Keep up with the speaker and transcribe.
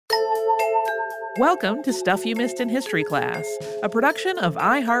Welcome to Stuff You Missed in History Class, a production of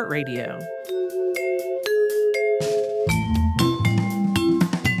iHeartRadio.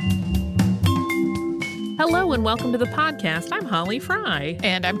 Hello and welcome to the podcast. I'm Holly Fry.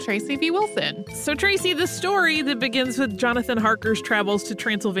 And I'm Tracy V. Wilson. So, Tracy, the story that begins with Jonathan Harker's travels to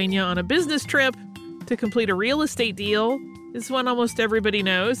Transylvania on a business trip to complete a real estate deal is one almost everybody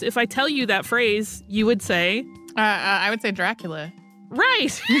knows. If I tell you that phrase, you would say? I would say Dracula.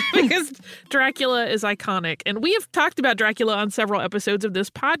 Right, because Dracula is iconic. And we have talked about Dracula on several episodes of this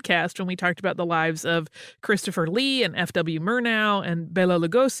podcast when we talked about the lives of Christopher Lee and F.W. Murnau and Bela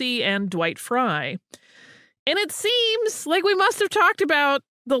Lugosi and Dwight Frye. And it seems like we must have talked about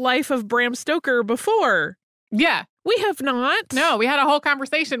the life of Bram Stoker before. Yeah. We have not. No, we had a whole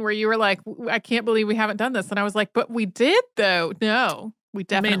conversation where you were like, I can't believe we haven't done this. And I was like, but we did, though. No, we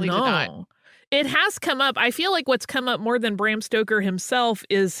definitely did not. It has come up. I feel like what's come up more than Bram Stoker himself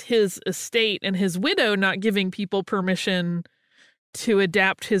is his estate and his widow not giving people permission to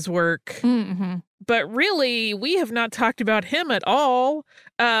adapt his work. Mm-hmm. But really, we have not talked about him at all.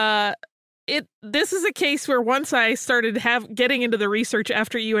 This is a case where once I started getting into the research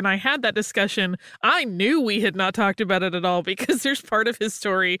after you and I had that discussion, I knew we had not talked about it at all because there's part of his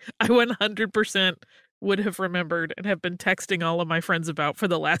story I 100% would have remembered and have been texting all of my friends about for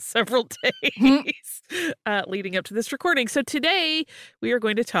the last several days leading up to this recording. So today we are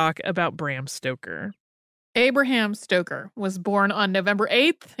going to talk about Bram Stoker. Abraham Stoker was born on November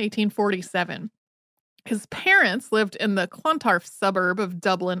 8th, 1847. His parents lived in the Clontarf suburb of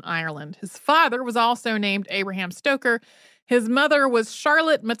Dublin, Ireland. His father was also named Abraham Stoker. His mother was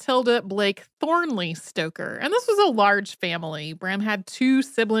Charlotte Matilda Blake Thornley Stoker. And this was a large family. Bram had 2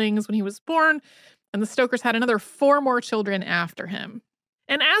 siblings when he was born, and the Stokers had another 4 more children after him.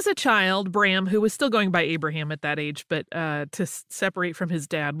 And as a child, Bram, who was still going by Abraham at that age, but to separate from his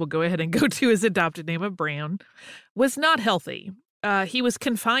dad, we'll go ahead and go to his adopted name of Bram, was not healthy. He was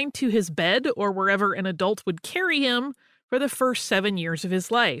confined to his bed or wherever an adult would carry him for the first 7 years of his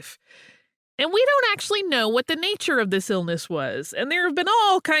life. And we don't actually know what the nature of this illness was. And there have been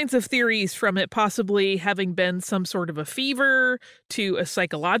all kinds of theories from it possibly having been some sort of a fever to a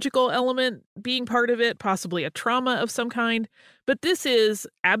psychological element being part of it, possibly a trauma of some kind. But this is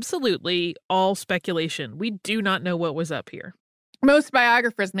absolutely all speculation. We do not know what was up here. Most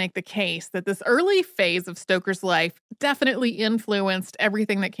biographers make the case that this early phase of Stoker's life definitely influenced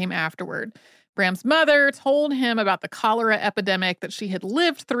everything that came afterward. Bram's mother told him about the cholera epidemic that she had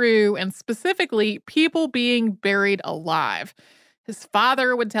lived through, and specifically people being buried alive. His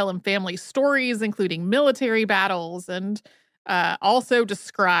father would tell him family stories, including military battles, and also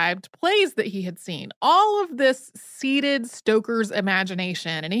described plays that he had seen. All of this seeded Stoker's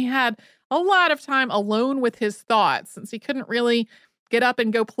imagination, and he had a lot of time alone with his thoughts since he couldn't really get up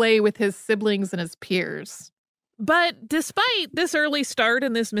and go play with his siblings and his peers. But despite this early start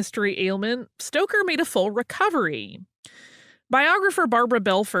and this mystery ailment, Stoker made a full recovery. Biographer Barbara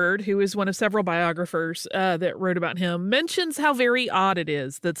Belford, who is one of several biographers that wrote about him, mentions how very odd it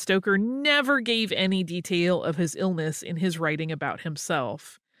is that Stoker never gave any detail of his illness in his writing about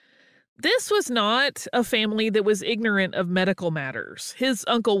himself. This was not a family that was ignorant of medical matters. His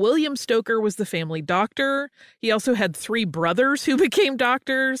uncle William Stoker was the family doctor. He also had 3 brothers who became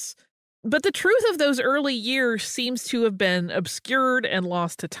doctors. But the truth of those early years seems to have been obscured and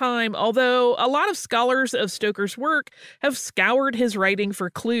lost to time, although a lot of scholars of Stoker's work have scoured his writing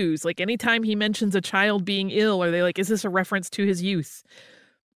for clues. Like anytime he mentions a child being ill, are they like, is this a reference to his youth?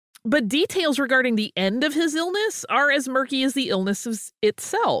 But details regarding the end of his illness are as murky as the illness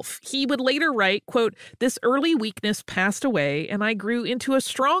itself. He would later write, quote, "This early weakness passed away, and I grew into a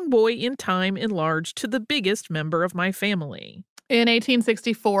strong boy in time enlarged to the biggest member of my family." In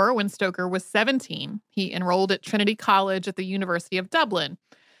 1864, when Stoker was 17, he enrolled at Trinity College at the University of Dublin.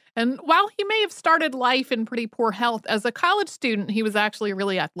 And while he may have started life in pretty poor health, as a college student, he was actually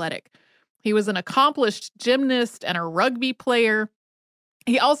really athletic. He was an accomplished gymnast and a rugby player.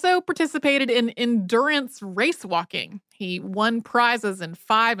 He also participated in endurance race walking. He won prizes in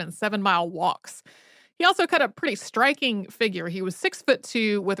 5 and 7 mile walks. He also cut a pretty striking figure. He was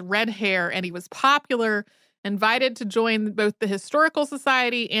 6'2" with red hair, and he was popular, invited to join both the Historical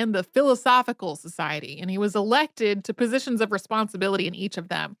Society and the Philosophical Society, and he was elected to positions of responsibility in each of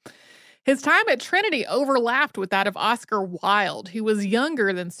them. His time at Trinity overlapped with that of Oscar Wilde, who was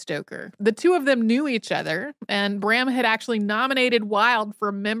younger than Stoker. The 2 of them knew each other, and Bram had actually nominated Wilde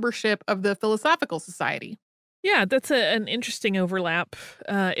for membership of the Philosophical Society. Yeah, that's an interesting overlap.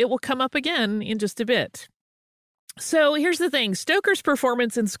 It will come up again in just a bit. So here's the thing. Stoker's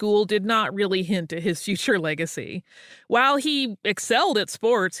performance in school did not really hint at his future legacy. While he excelled at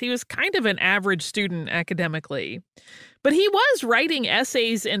sports, he was kind of an average student academically. But he was writing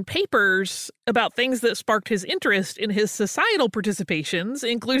essays and papers about things that sparked his interest in his societal participations,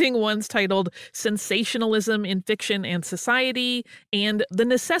 including ones titled Sensationalism in Fiction and Society and The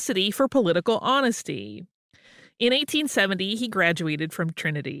Necessity for Political Honesty. In 1870, he graduated from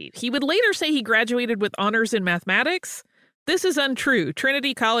Trinity. He would later say he graduated with honors in mathematics. This is untrue.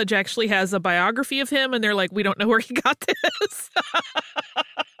 Trinity College actually has a biography of him, and they're like, we don't know where he got this.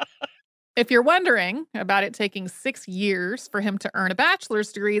 If you're wondering about it taking 6 years for him to earn a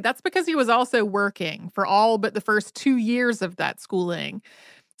bachelor's degree, that's because he was also working for all but the first 2 years of that schooling.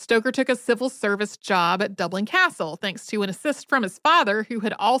 Stoker took a civil service job at Dublin Castle, thanks to an assist from his father, who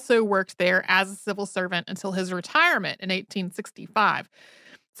had also worked there as a civil servant until his retirement in 1865.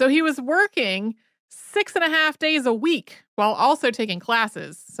 So he was working 6.5 days a week while also taking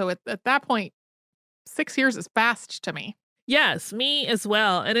classes. So at that point, 6 years is fast to me. Yes, me as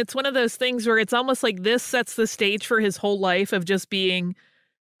well. And it's one of those things where it's almost like this sets the stage for his whole life of just being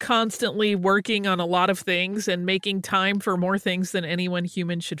constantly working on a lot of things and making time for more things than any one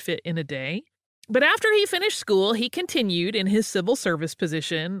human should fit in a day. But after he finished school, he continued in his civil service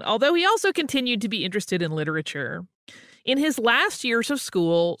position, although he also continued to be interested in literature. In his last years of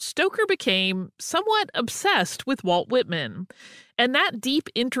school, Stoker became somewhat obsessed with Walt Whitman, and that deep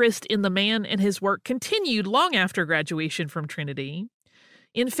interest in the man and his work continued long after graduation from Trinity.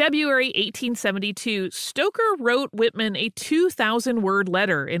 In February 1872, Stoker wrote Whitman a 2,000-word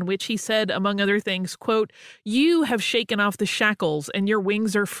letter in which he said, among other things, quote, "You have shaken off the shackles and your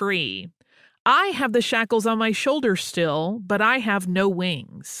wings are free. I have the shackles on my shoulders still, but I have no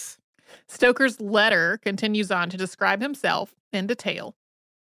wings." Stoker's letter continues on to describe himself in detail,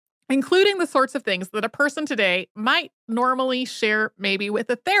 including the sorts of things that a person today might normally share maybe with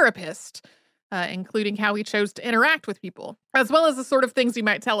a therapist, including how he chose to interact with people, as well as the sort of things you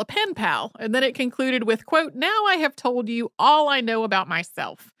might tell a pen pal. And then it concluded with, quote, "Now I have told you all I know about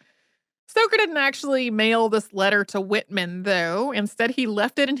myself." Stoker didn't actually mail this letter to Whitman, though. Instead, he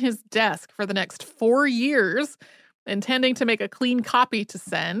left it in his desk for the next 4 years, intending to make a clean copy to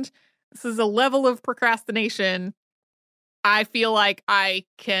send. This is a level of procrastination I feel like I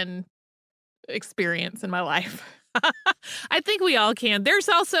can experience in my life. I think we all can. There's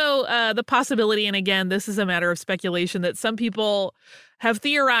also the possibility, and again, this is a matter of speculation, that some people have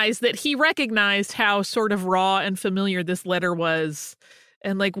theorized that he recognized how sort of raw and familiar this letter was.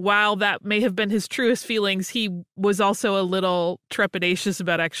 And like, while that may have been his truest feelings, he was also a little trepidatious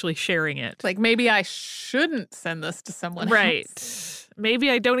about actually sharing it. Like, maybe I shouldn't send this to someone else. Right. Maybe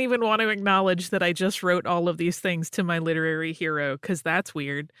I don't even want to acknowledge that I just wrote all of these things to my literary hero, because that's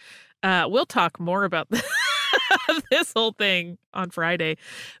weird. We'll talk more about this whole thing on Friday.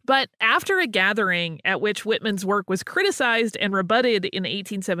 But after a gathering at which Whitman's work was criticized and rebutted in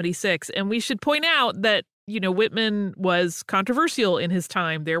 1876, and we should point out that, you know, Whitman was controversial in his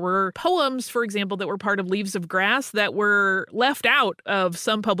time. There were poems, for example, that were part of Leaves of Grass that were left out of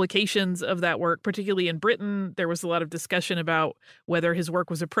some publications of that work, particularly in Britain. There was a lot of discussion about whether his work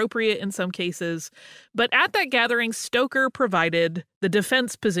was appropriate in some cases. But at that gathering, Stoker provided the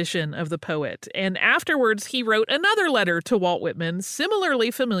defense position of the poet. And afterwards, he wrote another letter to Walt Whitman,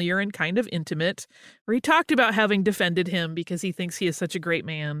 similarly familiar and kind of intimate, where he talked about having defended him because he thinks he is such a great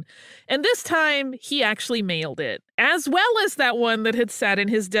man. And this time, he actually mailed it, as well as that one that had sat in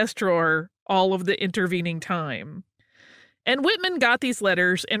his desk drawer all of the intervening time. And Whitman got these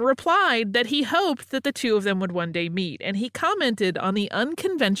letters and replied that he hoped that the two of them would one day meet. And he commented on the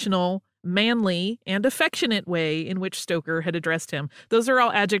unconventional, manly, and affectionate way in which Stoker had addressed him. Those are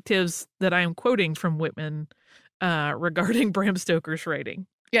all adjectives that I am quoting from Whitman regarding Bram Stoker's writing.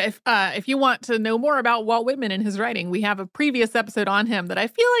 Yeah, if you want to know more about Walt Whitman and his writing, we have a previous episode on him that I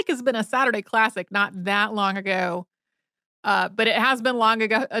feel like has been a Saturday classic not that long ago. But it has been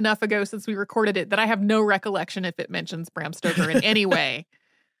enough ago since we recorded it that I have no recollection if it mentions Bram Stoker in any way.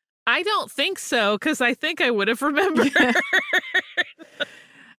 I don't think so, because I think I would have remembered.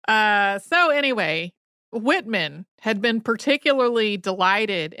 So anyway, Whitman had been particularly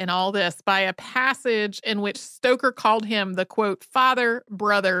delighted in all this by a passage in which Stoker called him the, quote, father,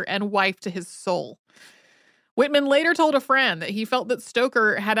 brother, and wife to his soul. Whitman later told a friend that he felt that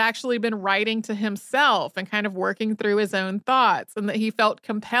Stoker had actually been writing to himself and kind of working through his own thoughts, and that he felt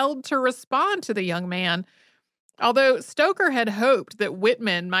compelled to respond to the young man. Although Stoker had hoped that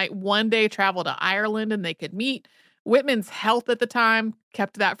Whitman might one day travel to Ireland and they could meet, Whitman's health at the time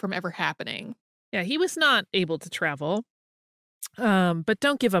kept that from ever happening. Yeah, he was not able to travel, but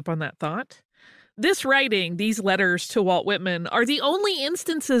don't give up on that thought. This writing, these letters to Walt Whitman, are the only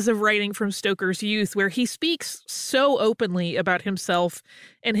instances of writing from Stoker's youth where he speaks so openly about himself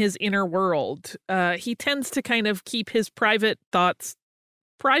and his inner world. He tends to kind of keep his private thoughts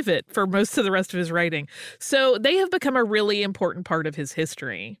private for most of the rest of his writing. So they have become a really important part of his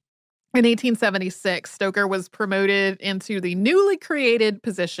history. In 1876, Stoker was promoted into the newly created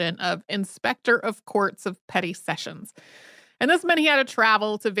position of Inspector of Courts of Petty Sessions. And this meant he had to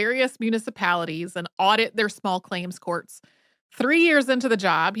travel to various municipalities and audit their small claims courts. 3 years into the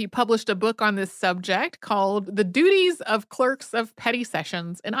job, he published a book on this subject called The Duties of Clerks of Petty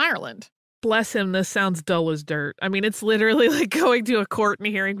Sessions in Ireland. Bless him, this sounds dull as dirt. I mean, it's literally like going to a court and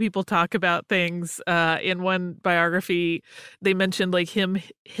hearing people talk about things. In one biography, they mentioned like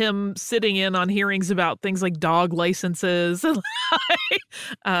him sitting in on hearings about things like dog licenses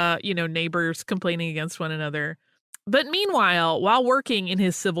and neighbors complaining against one another. But meanwhile, while working in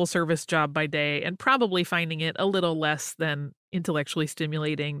his civil service job by day and probably finding it a little less than intellectually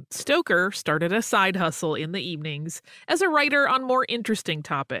stimulating, Stoker started a side hustle in the evenings as a writer on more interesting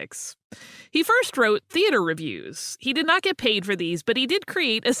topics. He first wrote theater reviews. He did not get paid for these, but he did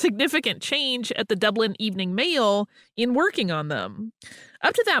create a significant change at the Dublin Evening Mail in working on them.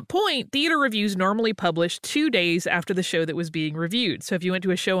 Up to that point, theater reviews normally published 2 days after the show that was being reviewed. So if you went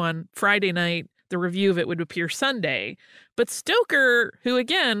to a show on Friday night, the review of it would appear Sunday. But Stoker, who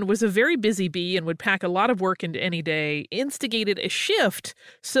again was a very busy bee and would pack a lot of work into any day, instigated a shift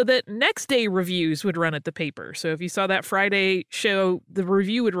so that next day reviews would run at the paper. So if you saw that Friday show, the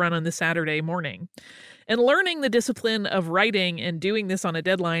review would run on the Saturday morning. And learning the discipline of writing and doing this on a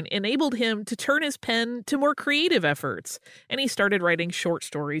deadline enabled him to turn his pen to more creative efforts. And he started writing short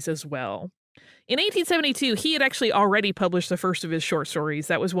stories as well. In 1872, he had actually already published the first of his short stories.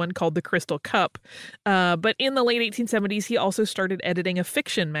 That was one called The Crystal Cup. But in the late 1870s, he also started editing a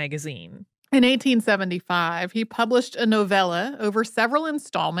fiction magazine. In 1875, he published a novella over several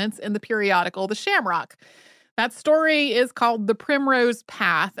installments in the periodical The Shamrock. That story is called The Primrose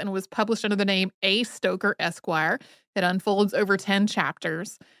Path and was published under the name A. Stoker, Esquire. It unfolds over 10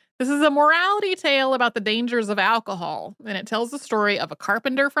 chapters. This is a morality tale about the dangers of alcohol, and it tells the story of a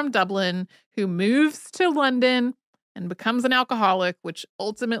carpenter from Dublin who moves to London and becomes an alcoholic, which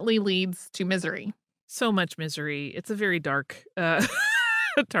ultimately leads to misery. So much misery. It's a very dark,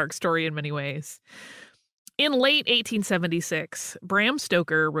 dark story in many ways. In late 1876, Bram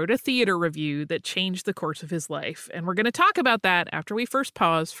Stoker wrote a theater review that changed the course of his life, and we're going to talk about that after we first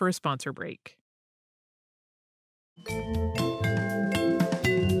pause for a sponsor break.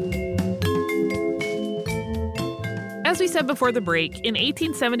 As we said before the break, in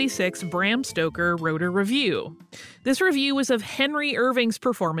 1876, Bram Stoker wrote a review. This review was of Henry Irving's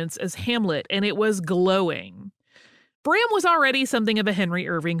performance as Hamlet, and it was glowing. Bram was already something of a Henry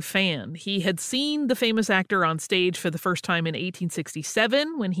Irving fan. He had seen the famous actor on stage for the first time in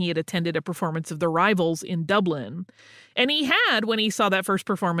 1867 when he had attended a performance of The Rivals in Dublin. And he had, when he saw that first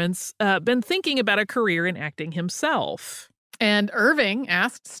performance, been thinking about a career in acting himself. And Irving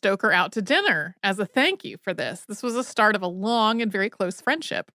asked Stoker out to dinner as a thank you for this. This was the start of a long and very close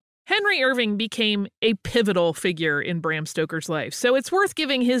friendship. Henry Irving became a pivotal figure in Bram Stoker's life, so it's worth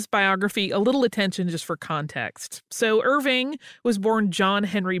giving his biography a little attention just for context. So Irving was born John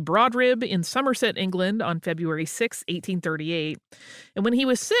Henry Broadrib in Somerset, England on February 6, 1838. And when he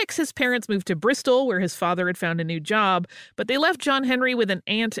was 6, his parents moved to Bristol, where his father had found a new job, but they left John Henry with an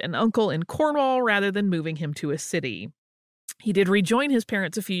aunt and uncle in Cornwall rather than moving him to a city. He did rejoin his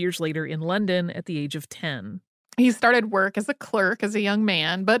parents a few years later in London at the age of 10. He started work as a clerk as a young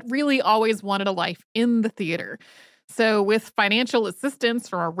man, but really always wanted a life in the theater. So with financial assistance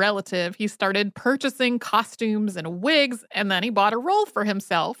from a relative, he started purchasing costumes and wigs, and then he bought a role for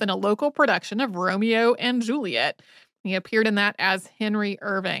himself in a local production of Romeo and Juliet. He appeared in that as Henry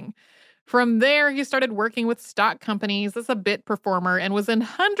Irving. From there, he started working with stock companies as a bit performer and was in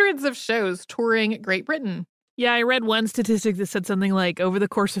hundreds of shows touring Great Britain. Yeah, I read one statistic that said something like over the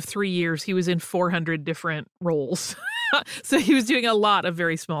course of 3 years, he was in 400 different roles. So he was doing a lot of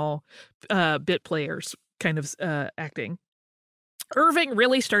very small bit players kind of acting. Irving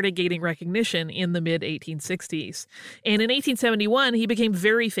really started gaining recognition in the mid-1860s. And in 1871, he became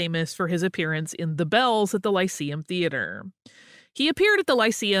very famous for his appearance in The Bells at the Lyceum Theater. He appeared at the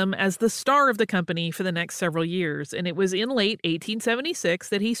Lyceum as the star of the company for the next several years, and it was in late 1876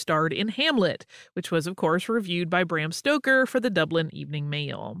 that he starred in Hamlet, which was, of course, reviewed by Bram Stoker for the Dublin Evening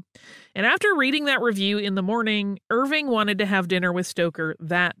Mail. And after reading that review in the morning, Irving wanted to have dinner with Stoker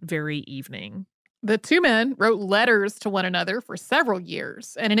that very evening. The two men wrote letters to one another for several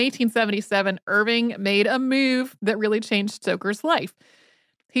years, and in 1877, Irving made a move that really changed Stoker's life.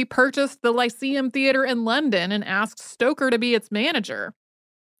 He purchased the Lyceum Theatre in London and asked Stoker to be its manager.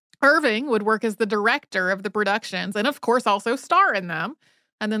 Irving would work as the director of the productions and, of course, also star in them.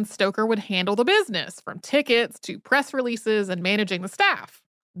 And then Stoker would handle the business, from tickets to press releases and managing the staff.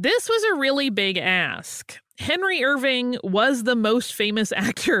 This was a really big ask. Henry Irving was the most famous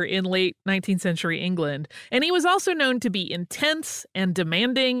actor in late 19th century England, and he was also known to be intense and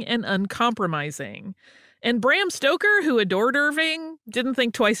demanding and uncompromising. And Bram Stoker, who adored Irving, didn't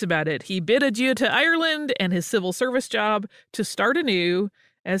think twice about it. He bid adieu to Ireland and his civil service job to start anew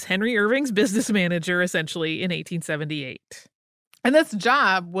as Henry Irving's business manager, essentially, in 1878. And this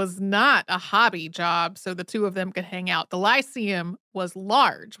job was not a hobby job, so the two of them could hang out. The Lyceum was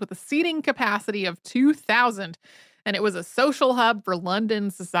large, with a seating capacity of 2,000, and it was a social hub for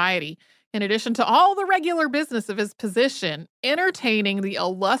London society. In addition to all the regular business of his position, entertaining the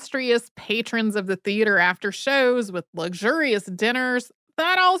illustrious patrons of the theater after shows with luxurious dinners,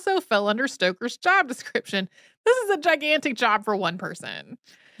 that also fell under Stoker's job description. This is a gigantic job for one person.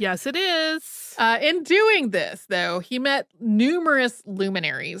 Yes, it is. In doing this, though, he met numerous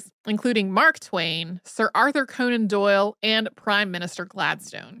luminaries, including Mark Twain, Sir Arthur Conan Doyle, and Prime Minister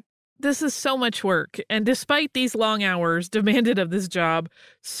Gladstone. This is so much work, and despite these long hours demanded of this job,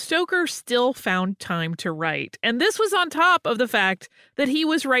 Stoker still found time to write. And this was on top of the fact that he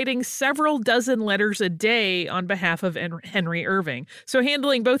was writing several dozen letters a day on behalf of Henry Irving, so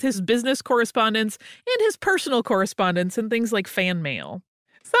handling both his business correspondence and his personal correspondence and things like fan mail.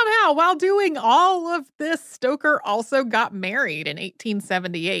 Somehow, while doing all of this, Stoker also got married in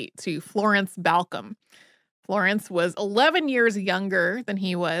 1878 to Florence Balcom. Florence was 11 years younger than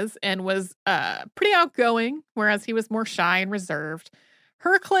he was and was pretty outgoing, whereas he was more shy and reserved.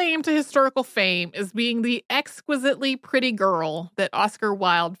 Her claim to historical fame is being the exquisitely pretty girl that Oscar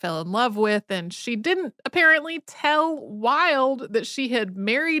Wilde fell in love with, and she didn't apparently tell Wilde that she had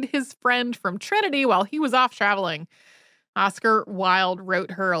married his friend from Trinity while he was off traveling. Oscar Wilde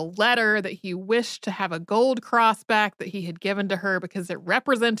wrote her a letter that he wished to have a gold cross back that he had given to her because it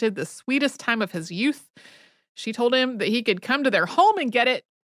represented the sweetest time of his youth. She told him that he could come to their home and get it,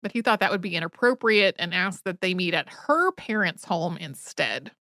 but he thought that would be inappropriate and asked that they meet at her parents' home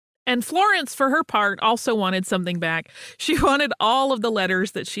instead. And Florence, for her part, also wanted something back. She wanted all of the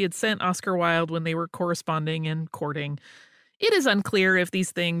letters that she had sent Oscar Wilde when they were corresponding and courting. It is unclear if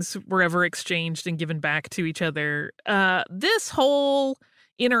these things were ever exchanged and given back to each other. This whole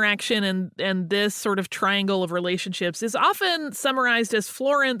interaction and this sort of triangle of relationships is often summarized as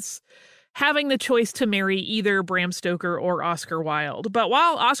Florence having the choice to marry either Bram Stoker or Oscar Wilde. But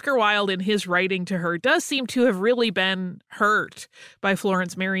while Oscar Wilde in his writing to her does seem to have really been hurt by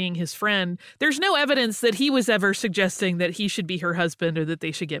Florence marrying his friend, there's no evidence that he was ever suggesting that he should be her husband or that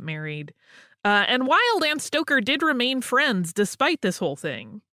they should get married. And Wilde and Stoker did remain friends despite this whole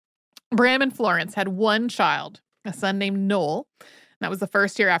thing. Bram and Florence had one child, a son named Noel. That was the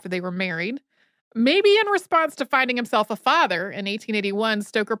first year after they were married. Maybe in response to finding himself a father, in 1881,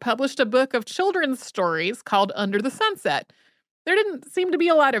 Stoker published a book of children's stories called Under the Sunset. There didn't seem to be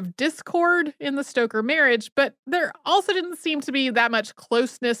a lot of discord in the Stoker marriage, but there also didn't seem to be that much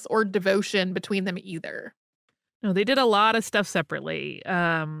closeness or devotion between them either. No, they did a lot of stuff separately.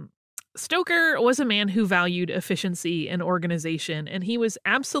 Stoker was a man who valued efficiency and organization, and he was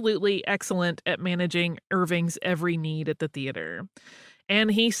absolutely excellent at managing Irving's every need at the theater.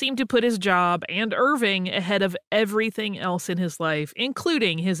 And he seemed to put his job and Irving ahead of everything else in his life,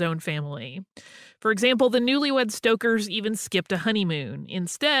 including his own family. For example, the newlywed Stokers even skipped a honeymoon.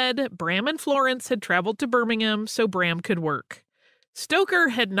 Instead, Bram and Florence had traveled to Birmingham so Bram could work. Stoker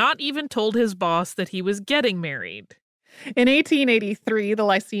had not even told his boss that he was getting married. In 1883, the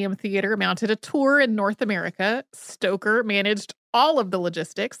Lyceum Theatre mounted a tour in North America. Stoker managed all of the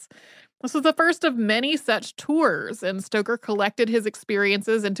logistics. This was the first of many such tours, and Stoker collected his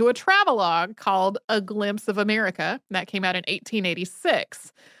experiences into a travelogue called A Glimpse of America. That came out in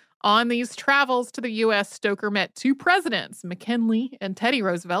 1886. On these travels to the U.S., Stoker met two presidents, McKinley and Teddy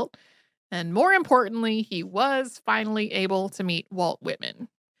Roosevelt. And more importantly, he was finally able to meet Walt Whitman.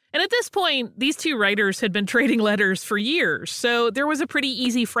 And at this point, these two writers had been trading letters for years, so there was a pretty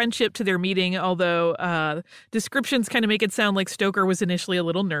easy friendship to their meeting, although descriptions kind of make it sound like Stoker was initially a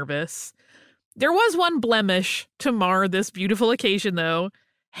little nervous. There was one blemish to mar this beautiful occasion, though.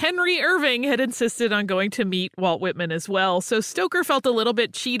 Henry Irving had insisted on going to meet Walt Whitman as well, so Stoker felt a little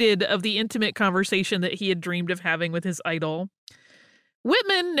bit cheated of the intimate conversation that he had dreamed of having with his idol.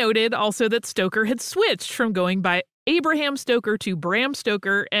 Whitman noted also that Stoker had switched from going by Abraham Stoker to Bram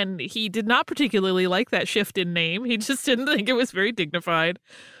Stoker, and he did not particularly like that shift in name. He just didn't think it was very dignified.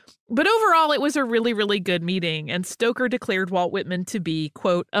 But overall, it was a really, really good meeting, and Stoker declared Walt Whitman to be,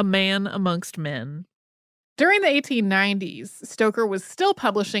 quote, a man amongst men. During the 1890s, Stoker was still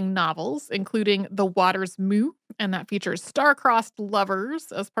publishing novels, including The Water's Moo, and that features star-crossed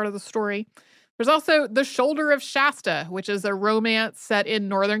lovers as part of the story. There's also The Shoulder of Shasta, which is a romance set in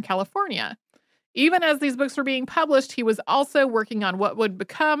Northern California. Even as these books were being published, he was also working on what would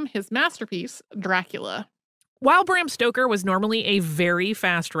become his masterpiece, Dracula. While Bram Stoker was normally a very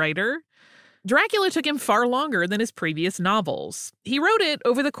fast writer, Dracula took him far longer than his previous novels. He wrote it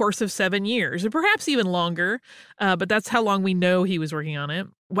over the course of 7 years, or perhaps even longer, but that's how long we know he was working on it,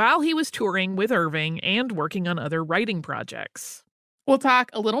 while he was touring with Irving and working on other writing projects. We'll talk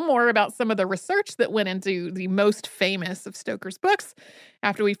a little more about some of the research that went into the most famous of Stoker's books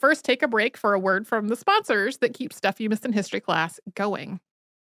after we first take a break for a word from the sponsors that keep Stuff You Missed in History Class going.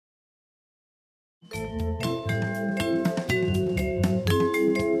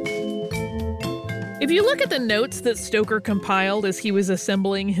 If you look at the notes that Stoker compiled as he was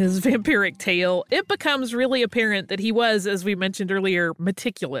assembling his vampiric tale, it becomes really apparent that he was, as we mentioned earlier,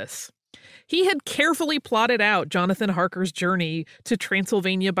 meticulous. He had carefully plotted out Jonathan Harker's journey to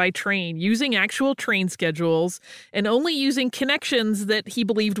Transylvania by train, using actual train schedules and only using connections that he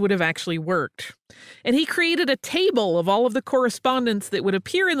believed would have actually worked. And he created a table of all of the correspondence that would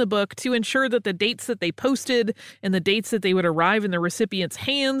appear in the book to ensure that the dates that they posted and the dates that they would arrive in the recipient's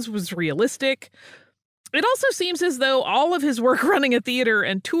hands was realistic. It also seems as though all of his work running a theater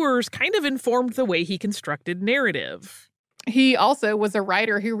and tours kind of informed the way he constructed narrative. He also was a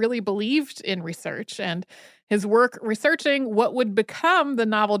writer who really believed in research, and his work researching what would become the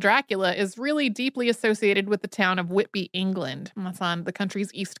novel Dracula is really deeply associated with the town of Whitby, England. That's on the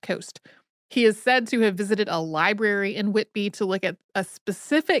country's east coast. He is said to have visited a library in Whitby to look at a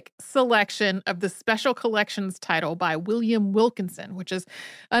specific selection of the Special Collections title by William Wilkinson, which is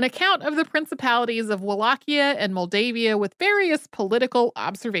an account of the principalities of Wallachia and Moldavia with various political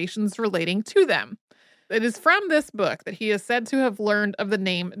observations relating to them. It is from this book that he is said to have learned of the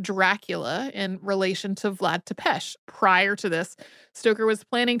name Dracula in relation to Vlad Tepes. Prior to this, Stoker was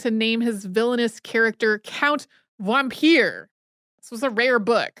planning to name his villainous character Count Vampire. This was a rare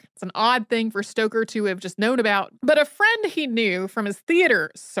book. It's an odd thing for Stoker to have just known about. But a friend he knew from his theater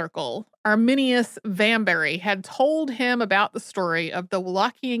circle, Arminius Vanbury, had told him about the story of the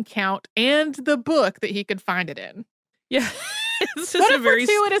Wallachian Count and the book that he could find it in. Yeah. It's just what a a very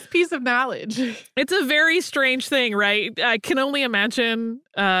fortuitous piece of knowledge. It's a very strange thing, right? I can only imagine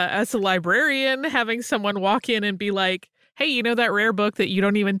as a librarian having someone walk in and be like, hey, you know that rare book that you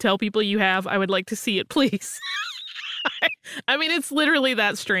don't even tell people you have? I would like to see it, please. I mean, it's literally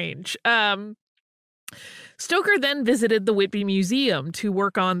that strange. Stoker then visited the Whitby Museum to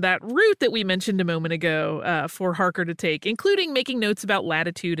work on that route that we mentioned a moment ago for Harker to take, including making notes about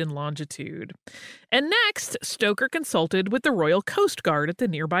latitude and longitude. And next, Stoker consulted with the Royal Coast Guard at the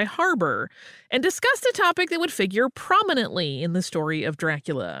nearby harbor and discussed a topic that would figure prominently in the story of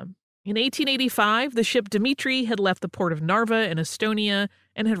Dracula. In 1885, the ship Dimitri had left the port of Narva in Estonia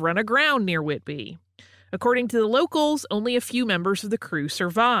and had run aground near Whitby. According to the locals, only a few members of the crew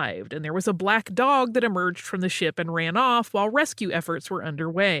survived, and there was a black dog that emerged from the ship and ran off while rescue efforts were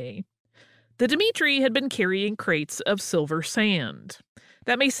underway. The Dimitri had been carrying crates of silver sand.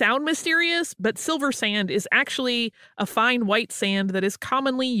 That may sound mysterious, but silver sand is actually a fine white sand that is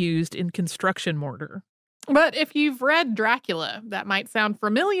commonly used in construction mortar. But if you've read Dracula, that might sound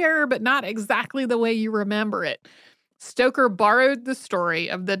familiar, but not exactly the way you remember it. Stoker borrowed the story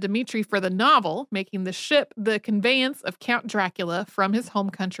of the Dimitri for the novel, making the ship the conveyance of Count Dracula from his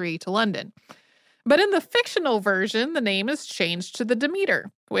home country to London. But in the fictional version, the name is changed to the Demeter,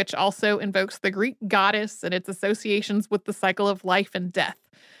 which also invokes the Greek goddess and its associations with the cycle of life and death.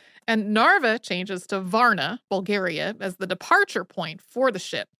 And Narva changes to Varna, Bulgaria, as the departure point for the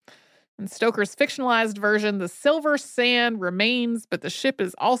ship. In Stoker's fictionalized version, the silver sand remains, but the ship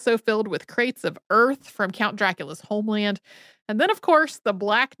is also filled with crates of earth from Count Dracula's homeland. And then, of course, the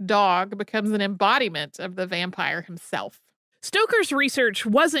black dog becomes an embodiment of the vampire himself. Stoker's research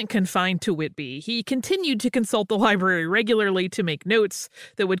wasn't confined to Whitby. He continued to consult the library regularly to make notes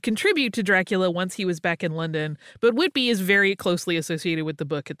that would contribute to Dracula once he was back in London, but Whitby is very closely associated with the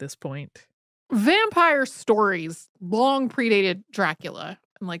book at this point. Vampire stories long predated Dracula.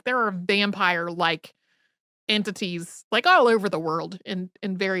 Like, there are vampire-like entities, like, all over the world in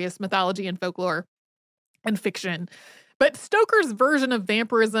various mythology and folklore and fiction. But Stoker's version of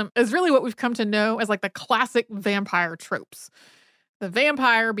vampirism is really what we've come to know as, like, the classic vampire tropes. The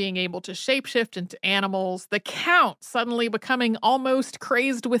vampire being able to shapeshift into animals, the Count suddenly becoming almost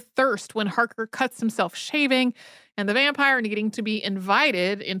crazed with thirst when Harker cuts himself shaving, and the vampire needing to be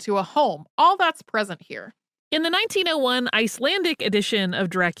invited into a home. All that's present here. In the 1901 Icelandic edition of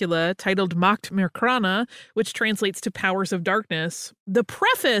Dracula, titled Macht Myrkrana, which translates to Powers of Darkness, the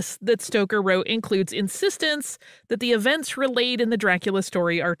preface that Stoker wrote includes insistence that the events relayed in the Dracula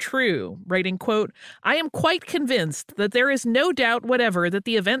story are true, writing, quote, "I am quite convinced that there is no doubt whatever that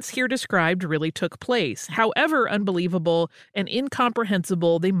the events here described really took place, however unbelievable and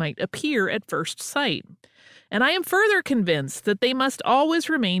incomprehensible they might appear at first sight. And I am further convinced that they must always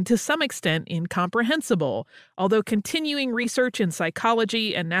remain to some extent incomprehensible, although continuing research in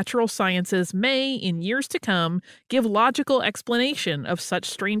psychology and natural sciences may, in years to come, give logical explanation of such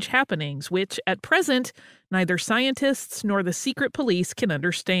strange happenings, which, at present, neither scientists nor the secret police can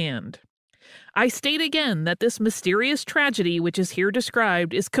understand. I state again that this mysterious tragedy which is here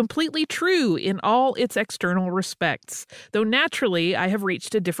described is completely true in all its external respects, though naturally I have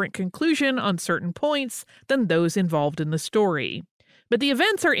reached a different conclusion on certain points than those involved in the story. But the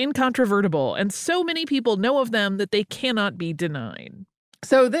events are incontrovertible, and so many people know of them that they cannot be denied."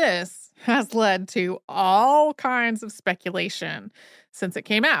 So this has led to all kinds of speculation since it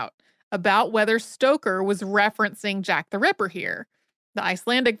came out about whether Stoker was referencing Jack the Ripper here. The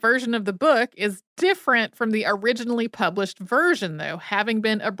Icelandic version of the book is different from the originally published version, though, having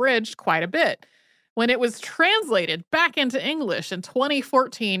been abridged quite a bit. When it was translated back into English in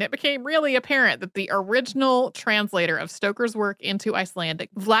 2014, it became really apparent that the original translator of Stoker's work into Icelandic,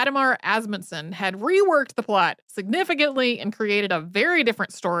 Vladimir Asmundsson, had reworked the plot significantly and created a very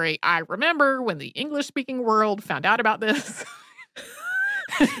different story. I remember when the English-speaking world found out about this.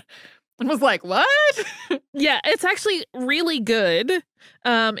 And was like, what? Yeah, it's actually really good.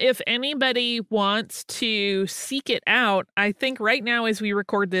 If anybody wants to seek it out, I think right now as we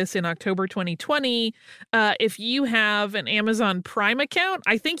record this in October 2020, if you have an Amazon Prime account,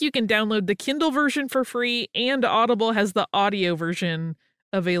 I think you can download the Kindle version for free, and Audible has the audio version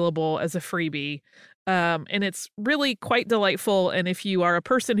available as a freebie. And it's really quite delightful. And if you are a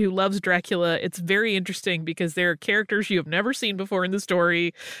person who loves Dracula, it's very interesting because there are characters you have never seen before in the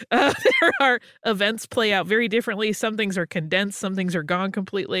story. There are events play out very differently. Some things are condensed, some things are gone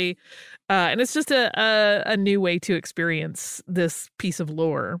completely. And it's just a new way to experience this piece of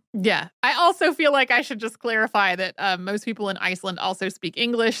lore. Yeah. I also feel like I should just clarify that most people in Iceland also speak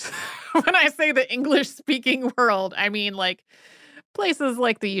English. When I say the English-speaking world, I mean like places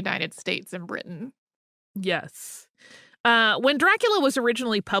like the United States and Britain. Yes. When Dracula was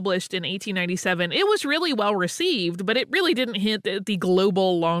originally published in 1897, it was really well received, but it really didn't hit the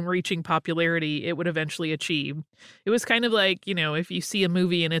global, long-reaching popularity it would eventually achieve. It was kind of like, you know, if you see a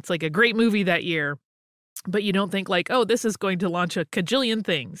movie and it's like a great movie that year, but you don't think like, oh, this is going to launch a cajillion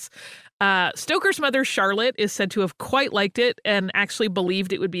things. Stoker's mother, Charlotte, is said to have quite liked it and actually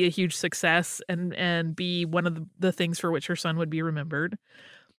believed it would be a huge success and be one of the things for which her son would be remembered.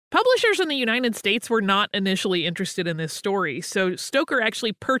 Publishers in the United States were not initially interested in this story, so Stoker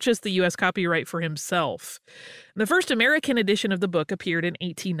actually purchased the U.S. copyright for himself. The first American edition of the book appeared in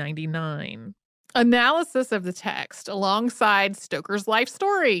 1899. Analysis of the text alongside Stoker's life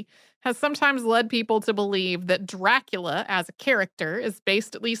story has sometimes led people to believe that Dracula as a character is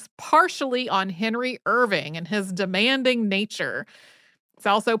based at least partially on Henry Irving and his demanding nature. It's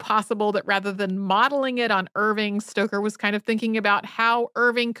also possible that rather than modeling it on Irving, Stoker was kind of thinking about how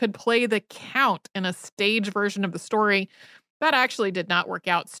Irving could play the Count in a stage version of the story. That actually did not work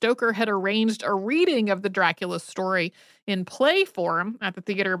out. Stoker had arranged a reading of the Dracula story in play form at the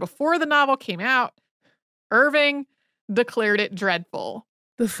theater before the novel came out. Irving declared it dreadful.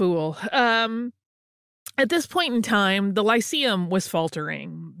 The fool. At this point in time, the Lyceum was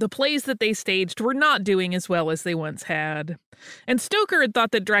faltering. The plays that they staged were not doing as well as they once had. And Stoker had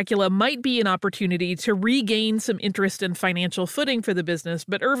thought that Dracula might be an opportunity to regain some interest and financial footing for the business,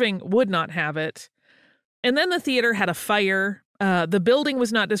 but Irving would not have it. And then the theater had a fire. The building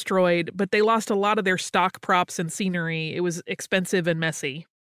was not destroyed, but they lost a lot of their stock props and scenery. It was expensive and messy.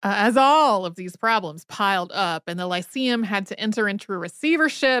 As all of these problems piled up, and the Lyceum had to enter into a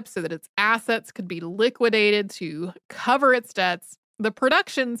receivership so that its assets could be liquidated to cover its debts, the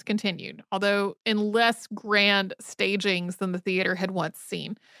productions continued, although in less grand stagings than the theater had once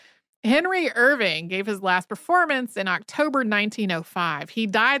seen. Henry Irving gave his last performance in October 1905. He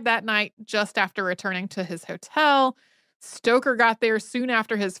died that night just after returning to his hotel. Stoker got there soon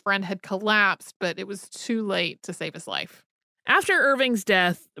after his friend had collapsed, but it was too late to save his life. After Irving's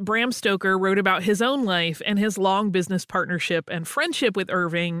death, Bram Stoker wrote about his own life and his long business partnership and friendship with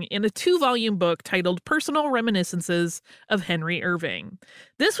Irving in a 2-volume book titled Personal Reminiscences of Henry Irving.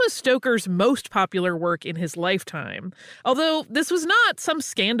 This was Stoker's most popular work in his lifetime. Although this was not some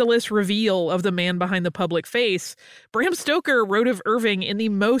scandalous reveal of the man behind the public face, Bram Stoker wrote of Irving in the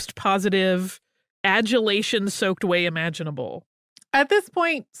most positive, adulation-soaked way imaginable. At this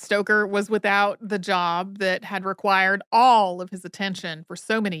point, Stoker was without the job that had required all of his attention for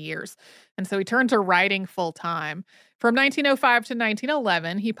so many years, and so he turned to writing full-time. From 1905 to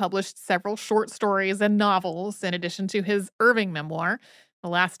 1911, he published several short stories and novels in addition to his Irving memoir. The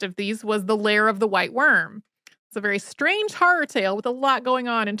last of these was The Lair of the White Worm. It's a very strange horror tale with a lot going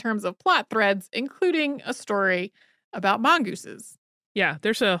on in terms of plot threads, including a story about mongooses. Yeah,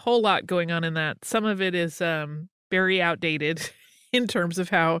 there's a whole lot going on in that. Some of it is very outdated in terms of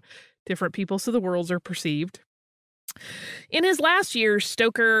how different peoples of the world are perceived. In his last years,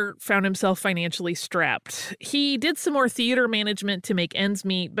 Stoker found himself financially strapped. He did some more theater management to make ends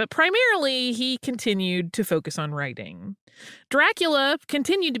meet, but primarily he continued to focus on writing. Dracula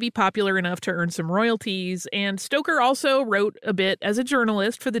continued to be popular enough to earn some royalties, and Stoker also wrote a bit as a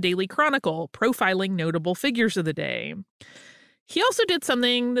journalist for the Daily Chronicle, profiling notable figures of the day. He also did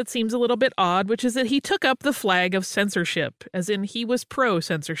something that seems a little bit odd, which is that he took up the flag of censorship, as in he was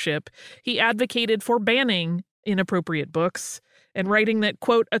pro-censorship. He advocated for banning inappropriate books and writing that,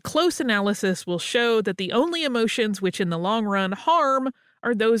 quote, a close analysis will show that the only emotions which in the long run harm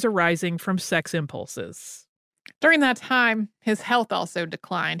are those arising from sex impulses. During that time, his health also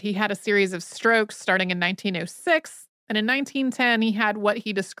declined. He had a series of strokes starting in 1906, and in 1910 he had what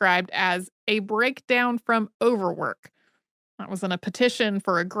he described as a breakdown from overwork. That was in a petition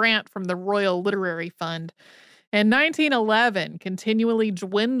for a grant from the Royal Literary Fund. In 1911, continually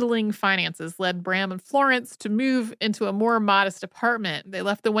dwindling finances led Bram and Florence to move into a more modest apartment. They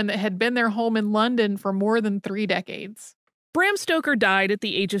left the one that had been their home in London for more than 3 decades. Bram Stoker died at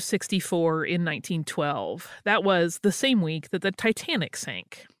the age of 64 in 1912. That was the same week that the Titanic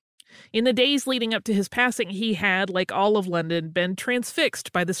sank. In the days leading up to his passing, he had, like all of London, been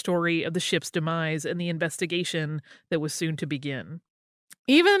transfixed by the story of the ship's demise and the investigation that was soon to begin.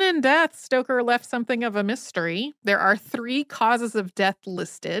 Even in death, Stoker left something of a mystery. There are 3 causes of death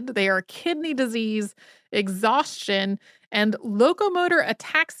listed. They are kidney disease, exhaustion, and locomotor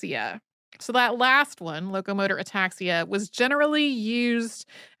ataxia. So that last one, locomotor ataxia, was generally used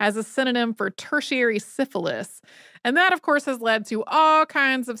as a synonym for tertiary syphilis. And that, of course, has led to all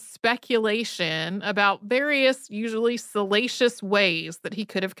kinds of speculation about various, usually salacious ways that he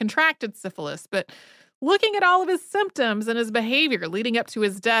could have contracted syphilis. But looking at all of his symptoms and his behavior leading up to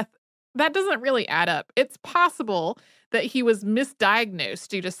his death, that doesn't really add up. It's possible that he was misdiagnosed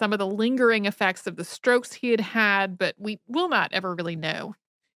due to some of the lingering effects of the strokes he had had, but we will not ever really know.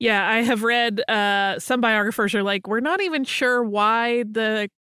 Yeah, I have read some biographers are like, we're not even sure why the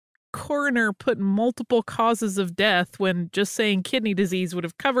coroner put multiple causes of death when just saying kidney disease would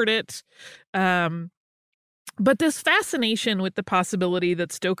have covered it. But this fascination with the possibility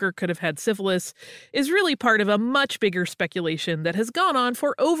that Stoker could have had syphilis is really part of a much bigger speculation that has gone on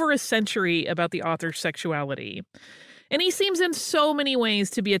for over a century about the author's sexuality. And he seems in so many ways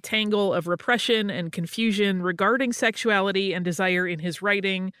to be a tangle of repression and confusion regarding sexuality and desire in his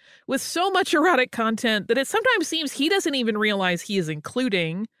writing, with so much erotic content that it sometimes seems he doesn't even realize he is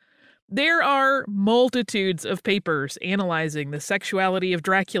including. There are multitudes of papers analyzing the sexuality of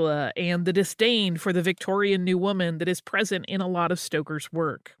Dracula and the disdain for the Victorian New Woman that is present in a lot of Stoker's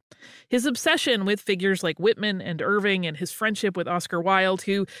work. His obsession with figures like Whitman and Irving and his friendship with Oscar Wilde,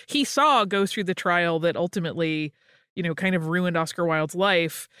 who he saw go through the trial that ultimately, kind of ruined Oscar Wilde's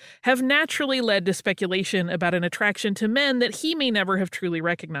life, have naturally led to speculation about an attraction to men that he may never have truly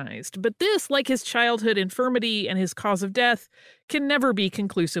recognized. But this, like his childhood infirmity and his cause of death, can never be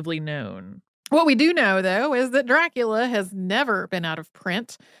conclusively known. What we do know, though, is that Dracula has never been out of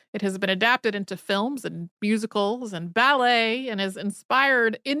print. It has been adapted into films and musicals and ballet and has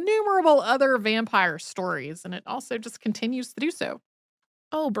inspired innumerable other vampire stories, and it also just continues to do so.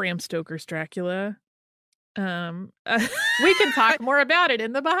 Oh, Bram Stoker's Dracula. We can talk more about it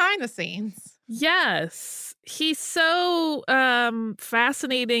in the behind the scenes. Yes. He's so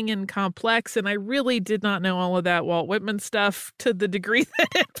fascinating and complex, and I really did not know all of that Walt Whitman stuff to the degree that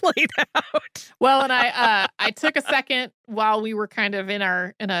it played out. Well, and I took a second while we were kind of in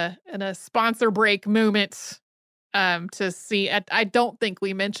a sponsor break moment to see. I don't think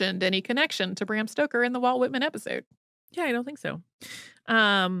we mentioned any connection to Bram Stoker in the Walt Whitman episode. Yeah, I don't think so.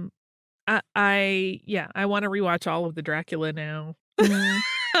 I want to rewatch all of the Dracula now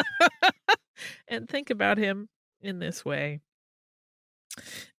and think about him in this way.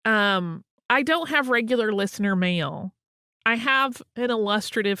 I don't have regular listener mail. I have an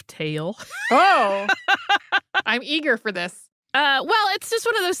illustrative tale. Oh, I'm eager for this. Well, it's just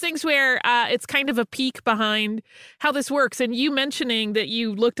one of those things where it's kind of a peek behind how this works. And you mentioning that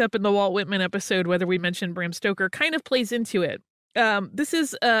you looked up in the Walt Whitman episode whether we mentioned Bram Stoker kind of plays into it. This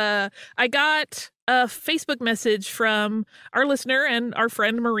is, I got a Facebook message from our listener and our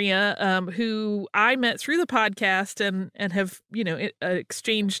friend Maria, who I met through the podcast and have,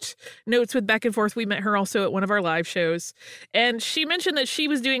 exchanged notes with back and forth. We met her also at one of our live shows. And she mentioned that she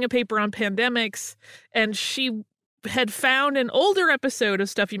was doing a paper on pandemics, and she had found an older episode of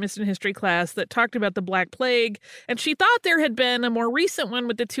Stuff You Missed in History Class that talked about the Black Plague. And she thought there had been a more recent one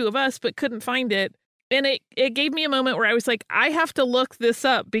with the two of us, but couldn't find it. And it gave me a moment where I was like, I have to look this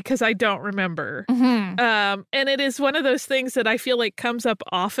up because I don't remember. Mm-hmm. And it is one of those things that I feel like comes up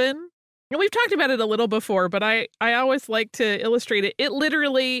often. And we've talked about it a little before, but I always like to illustrate it. It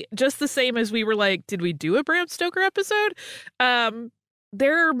literally, just the same as we were like, did we do a Bram Stoker episode?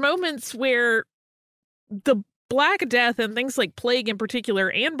 There are moments where the Black Death and things like plague in particular,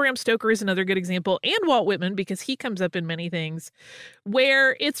 and Bram Stoker is another good example, and Walt Whitman, because he comes up in many things,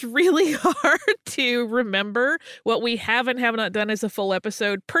 where it's really hard to remember what we have and have not done as a full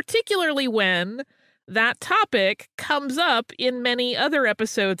episode, particularly when that topic comes up in many other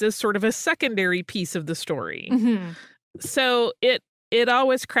episodes as sort of a secondary piece of the story. Mm-hmm. So it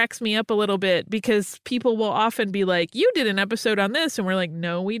always cracks me up a little bit because people will often be like, you did an episode on this. And we're like,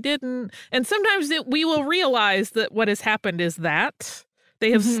 no, we didn't. And sometimes we will realize that what has happened is that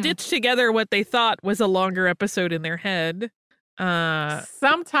they have stitched together what they thought was a longer episode in their head.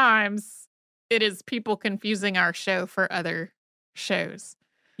 Sometimes it is people confusing our show for other shows.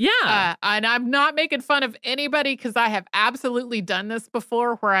 Yeah. And I'm not making fun of anybody because I have absolutely done this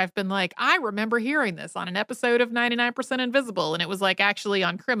before where I've been like, I remember hearing this on an episode of 99% Invisible. And it was like actually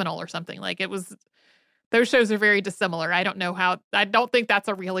on Criminal or something. Like it was, those shows are very dissimilar. I don't think that's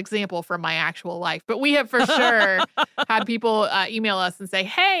a real example from my actual life. But we have for sure had people email us and say,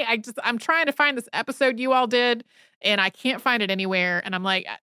 hey, I'm trying to find this episode you all did and I can't find it anywhere. And I'm like,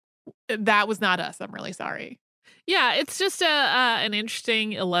 that was not us. I'm really sorry. Yeah, it's just an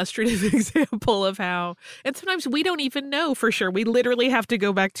interesting illustrative example of how, and sometimes we don't even know for sure. We literally have to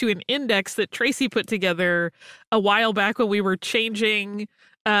go back to an index that Tracy put together a while back when we were changing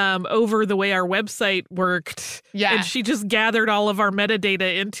over the way our website worked. Yeah. And she just gathered all of our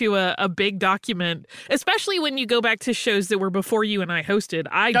metadata into a big document, especially when you go back to shows that were before you and I hosted.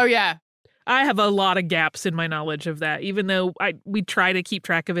 Oh, yeah. I have a lot of gaps in my knowledge of that, even though we try to keep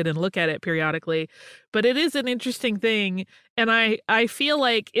track of it and look at it periodically. But it is an interesting thing. And I feel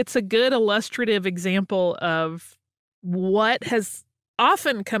like it's a good illustrative example of what has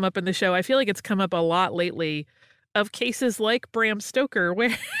often come up in the show. I feel like it's come up a lot lately of cases like Bram Stoker,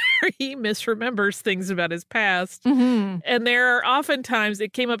 where he misremembers things about his past. Mm-hmm. And there are oftentimes,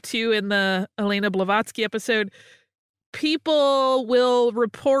 it came up too in the Elena Blavatsky episode, people will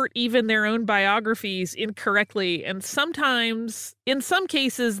report even their own biographies incorrectly. And sometimes, in some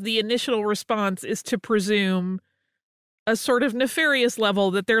cases, the initial response is to presume a sort of nefarious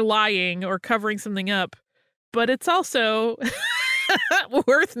level that they're lying or covering something up. But it's also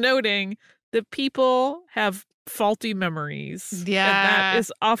worth noting that people have faulty memories. Yeah. And that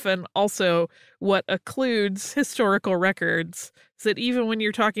is often also what occludes historical records. Is that even when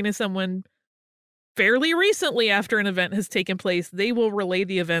you're talking to someone fairly recently after an event has taken place, they will relay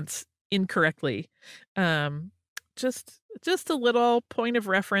the events incorrectly. Just a little point of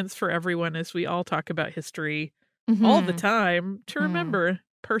reference for everyone as we all talk about history all the time to remember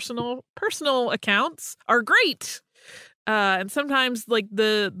personal accounts are great. And sometimes like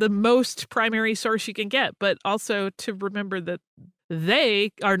the most primary source you can get, but also to remember that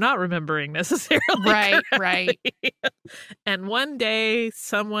they are not remembering necessarily. Right, correctly. right. And one day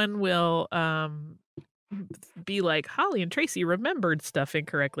someone will be like, Holly and Tracy remembered stuff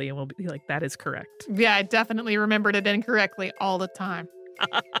incorrectly, and we'll be like, that is correct. Yeah, I definitely remembered it incorrectly all the time.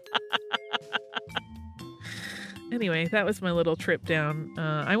 Anyway, that was my little trip down.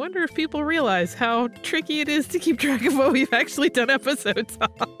 I wonder if people realize how tricky it is to keep track of what we've actually done episodes on.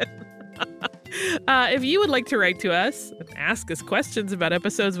 If you would like to write to us and ask us questions about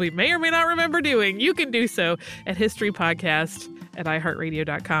episodes we may or may not remember doing, you can do so at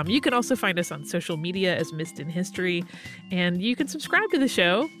historypodcast@iHeartRadio.com. You can also find us on social media as Missed in History, and you can subscribe to the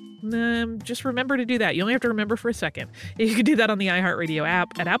show. Just remember to do that. You only have to remember for a second. You can do that on the iHeartRadio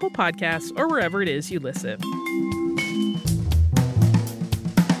app, at Apple Podcasts, or wherever it is you listen.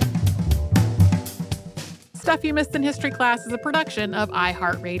 Stuff You Missed in History Class is a production of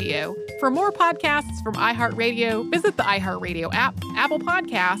iHeartRadio. For more podcasts from iHeartRadio, visit the iHeartRadio app, Apple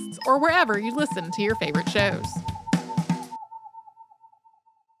Podcasts, or wherever you listen to your favorite shows.